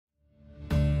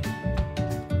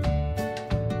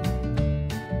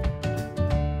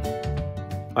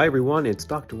Hi everyone, it's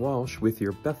Dr. Walsh with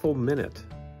your Bethel Minute.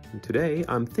 And today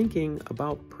I'm thinking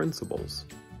about principals.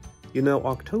 You know,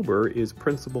 October is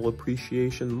Principal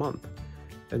Appreciation Month.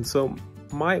 And so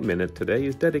my minute today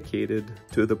is dedicated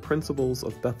to the principals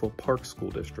of Bethel Park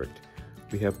School District.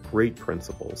 We have great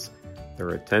principals. They're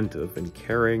attentive and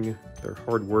caring, they're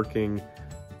hardworking,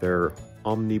 they're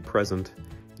omnipresent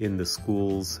in the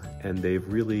schools, and they've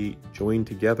really joined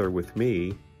together with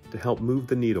me to help move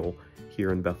the needle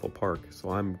here in Bethel Park. So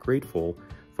I'm grateful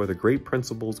for the great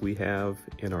principals we have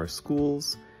in our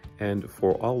schools and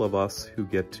for all of us who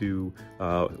get to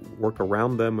work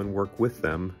around them and work with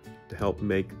them to help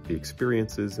make the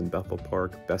experiences in Bethel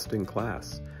Park best in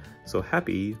class. So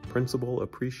happy Principal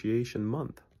Appreciation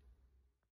Month.